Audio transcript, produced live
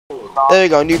There we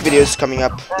go, new videos coming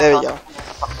up. There we go.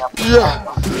 Yeah.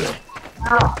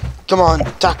 Come on,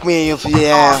 attack me if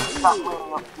yeah.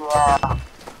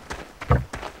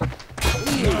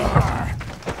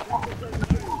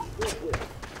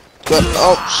 Good.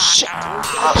 Oh shit.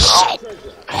 Shit.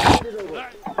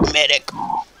 Medic.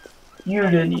 You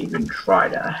didn't even try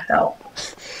to help.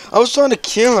 I was trying to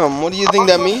kill him. What do you think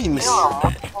that means?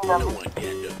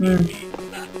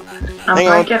 I'm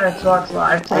gonna get Xbox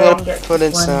Live today and get put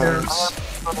in Slender. sounds.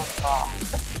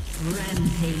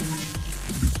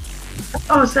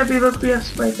 Oh, Seppi, look, we have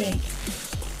spray paint.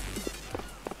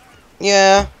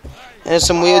 Yeah. And there's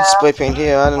some weird spray paint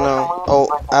here. I don't know. Oh,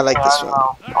 I like this one.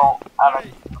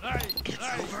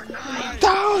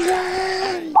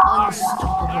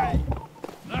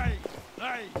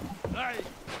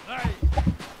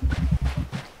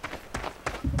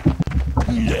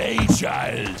 Nay,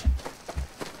 child.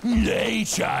 Nay,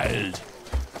 child.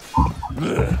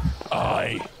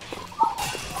 I.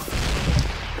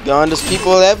 Gone, there's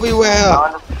people everywhere.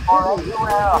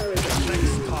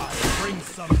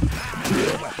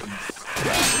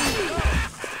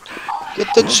 Get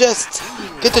the chest.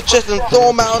 Get the chest and throw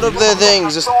them out of their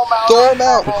things. Just throw them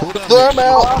out. Throw them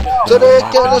out. So they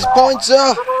get us points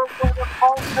up.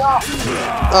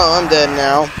 Oh, I'm dead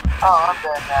now.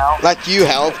 Like you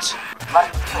helped.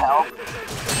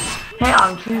 Hey,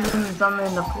 I'm choosing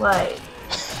something to play.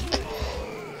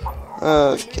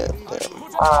 Okay.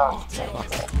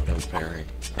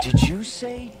 Did you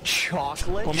say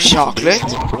chocolate? Chocolate?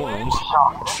 Chocolate!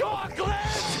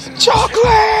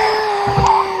 Chocolate!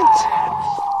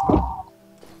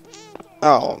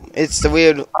 Oh, it's the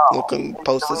weird looking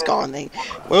poster's gone.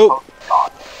 Well,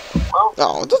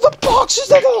 oh, the boxes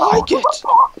doesn't like it.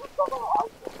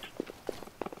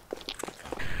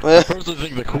 I personally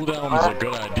think the cooldown is a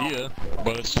good idea,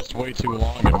 but it's just way too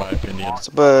long in my opinion.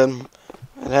 But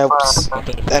it helps.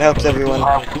 That helps everyone.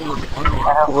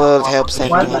 Well, it helps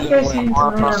Why do you everyone. guys see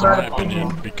something about a pigeon?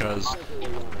 Because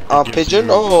A pigeon?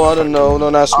 Oh, I don't know.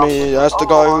 Don't ask me. Ask the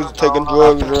guy who's taking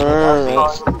drugs.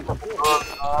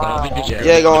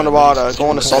 Yeah, go in the water. Go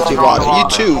in the salty water. You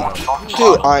too.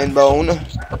 Too, Ironbone.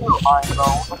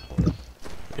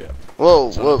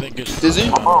 Whoa, whoa. Dizzy?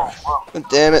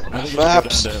 Damn it.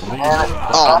 Perhaps. at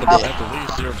Oh,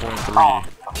 least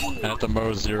 0.3. At the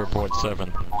most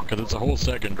 0.7. Because it's a whole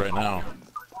second right now.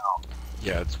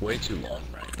 Yeah, it's way too long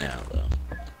right now, though.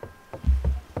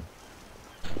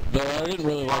 Though I didn't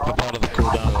really like the thought of the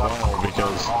cooldown at all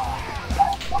because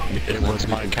it was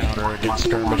my counter against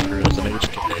skirmishers and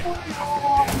HK.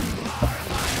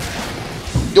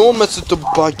 don't mess with the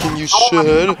Viking, you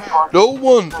shithead. No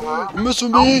one. You mess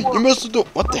with me. You mess with the.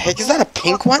 What the heck? Is that a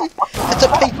pink one? That's a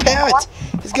pink parrot.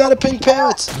 He's got a pink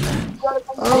parrot.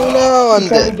 Oh no, I'm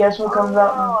Sabby, dead. guess what comes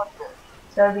out in...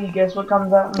 Sabby, guess what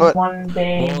comes out in What? 1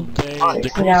 day, Well, they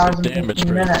 16 hours decrease and damage 15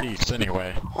 for minutes? cease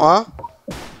anyway. Huh?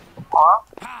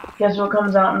 Guess what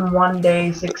comes out in 1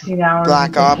 day, 16 hours Black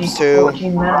and Ops 2.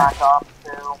 14 minutes?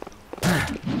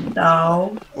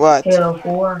 No. What? Halo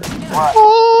 4.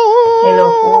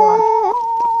 Halo 4.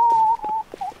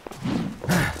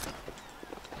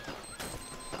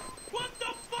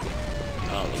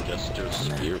 Oh, we just do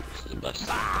spears. The best.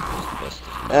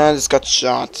 And it's got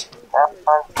shot.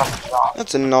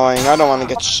 That's annoying. I don't want to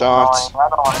get shot.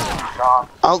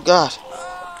 Oh god.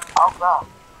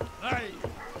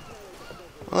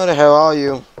 Where the hell are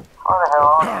you?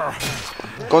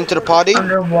 Going to the party?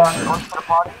 Underwater.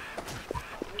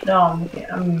 No,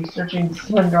 I'm searching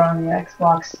Slender on the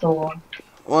Xbox store.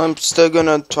 Well, I'm still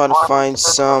gonna try to find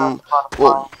some.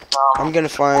 Well, I'm gonna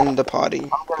find the party.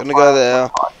 Gonna go there,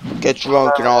 get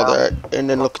drunk and all that, and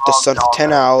then look at the sun for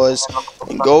 10 hours,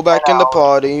 and go back in the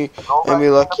party, and be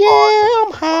like, yeah,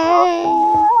 I'm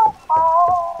high.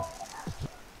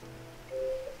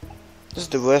 This is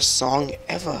the worst song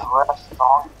ever.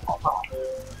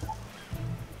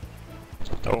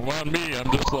 Don't mind me,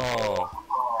 I'm just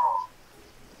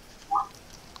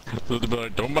they'll be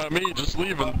like, don't mind me, just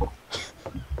leaving.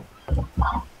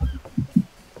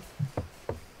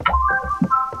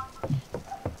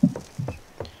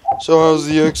 So how's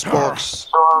the Xbox?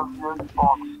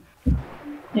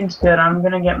 It's good. I'm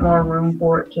gonna get more room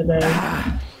for it today.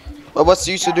 Well, what's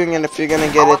the use of doing it if you're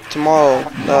gonna get it tomorrow?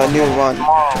 The new one.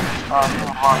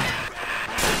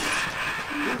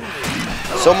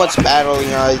 So much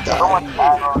battling, I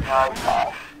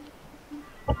die.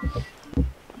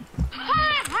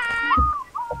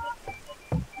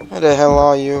 Where the hell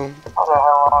are you?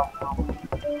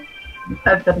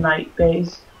 At the night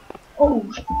base. Oh,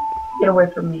 get away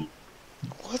from me.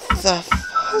 What the f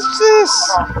is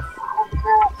this?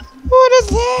 What is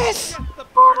this?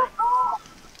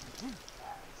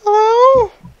 Oh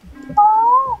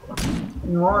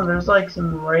more. There's like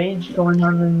some rage going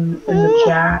on in the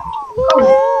chat.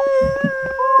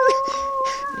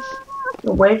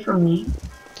 Away from me.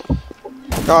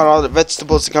 God, all the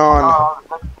vegetables are gone.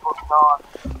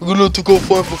 We're gonna have to go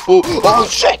find for food. Oh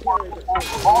shit!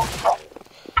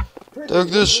 Take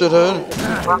this shithead.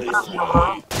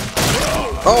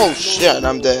 Oh shit,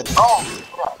 I'm dead.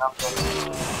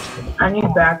 I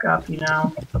need backup, you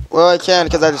know. Well, I can't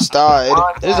because I just died.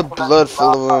 There's a blood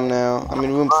full of room now. I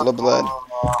mean, room full of blood.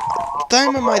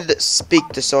 Damn it, my speak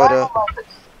disorder.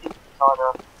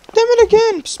 Damn it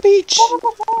again, speech.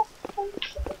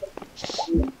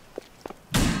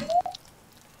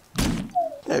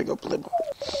 There we go, blood.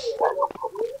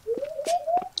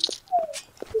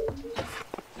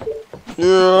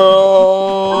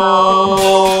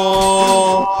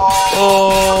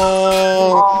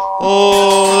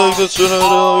 Like this shit, I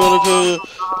gotta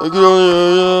kill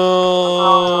you.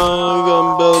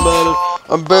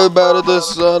 I'm bad bad at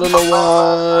this, I don't know why.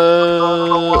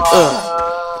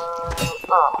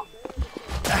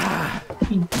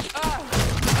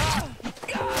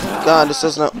 God, this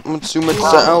does not too much.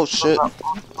 Oh shit.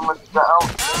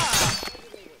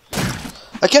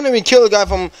 I can't even kill a guy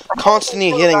from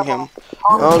constantly hitting him.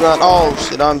 Oh god, oh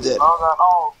shit, I'm dead.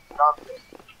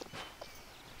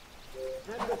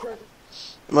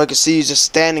 I can see he's just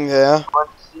standing there.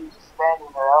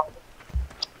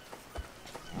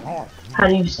 How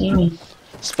do you see me?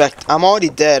 I'm already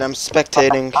dead, I'm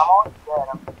spectating.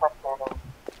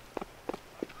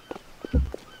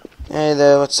 Hey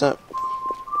there, what's up?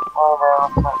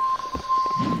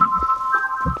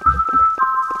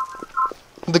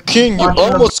 The king, you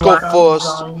almost go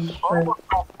first.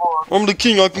 I'm the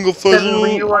king, I can go first.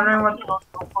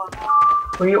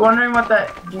 Were you wondering what that?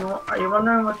 Are you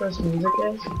wondering what this music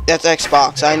is? That's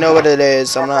Xbox. I know what it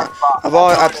is. I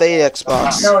played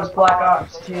Xbox. No, it's Black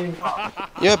Ops 2.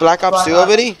 You're Black Ops 2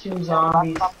 already? 2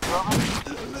 zombies.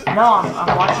 No,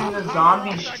 I'm watching the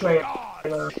zombies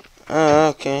trailer. Oh,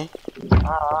 okay.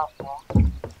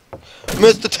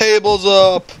 Mess the tables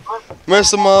up. Mess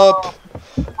them up.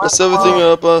 Mess everything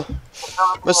up.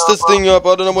 Mess this thing up.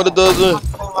 I don't know what it does.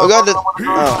 I got it.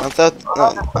 Oh,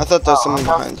 I thought there was someone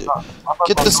behind you.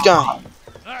 Get this guy.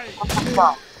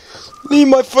 Leave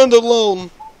my friend alone.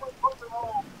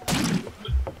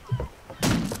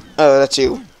 Oh, that's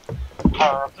you.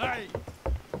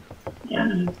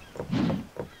 Yeah.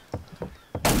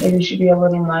 Maybe you should be a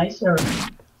little nicer.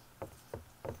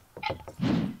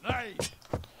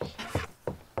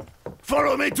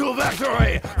 Follow me to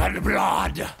victory and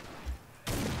blood!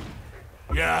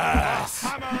 Yes!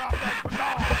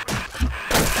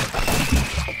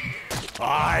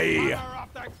 I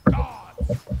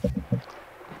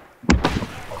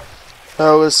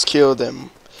Let's kill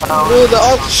them.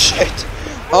 Oh shit!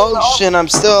 Oh shit, I'm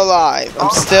still alive.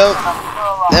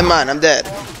 Never mind, I'm dead.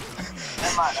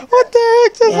 What the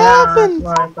heck just happened?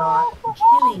 That's what I thought.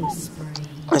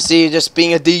 I see you just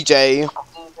being a DJ.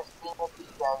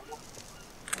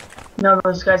 No,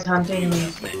 this guy's hunting me.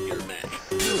 This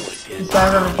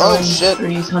guy's on the Oh shit,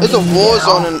 there's a war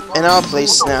zone in our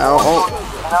place now. Oh.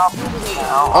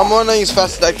 I'm running as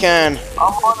fast as I can.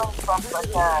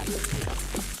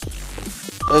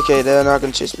 Okay, they're not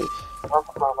gonna chase me.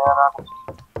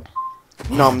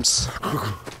 Noms.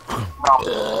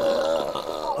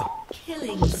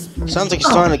 Sounds like he's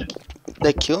trying to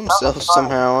kill himself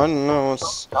somehow. I don't know.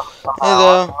 Hey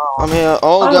there, I'm here.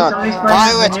 Oh god,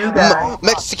 pirates!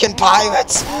 Mexican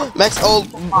pirates!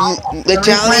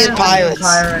 Italian pirates!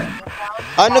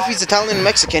 I don't know if he's Italian or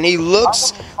Mexican. He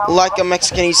looks like a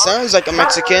Mexican. He sounds like a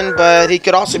Mexican, but he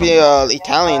could also be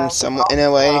Italian somewhat in a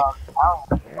way.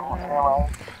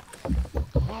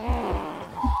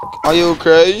 Are you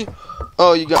okay?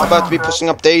 Oh, you're about to be pushing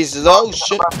up daisies. Oh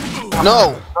shit!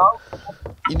 No!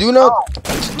 You do not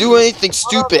do anything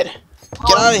stupid.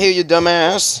 Get out of here, you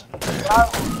dumbass.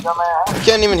 You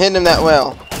can't even hit him that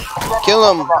well. Kill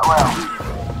him.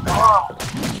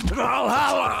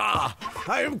 Valhalla!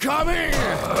 I am coming!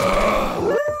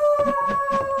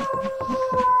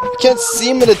 You can't see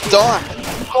him in the dark.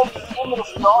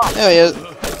 There he is.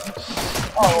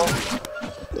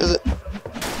 Is it?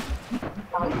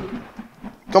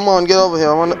 Come on, get over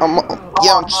here.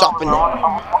 I'm shopping.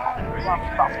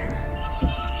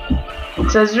 It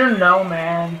says you're no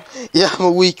man. Yeah, I'm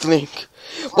a weak link.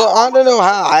 Well, I don't know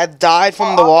how. I died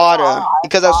from the water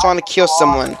because I was trying to kill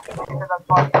someone.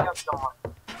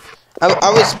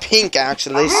 I was pink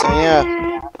actually, so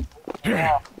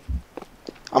yeah.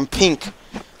 I'm pink.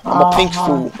 I'm a pink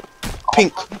fool.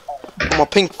 Pink. I'm a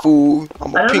pink fool.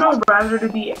 I'm a pink.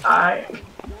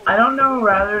 I don't know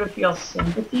whether to feel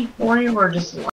sympathy for you or just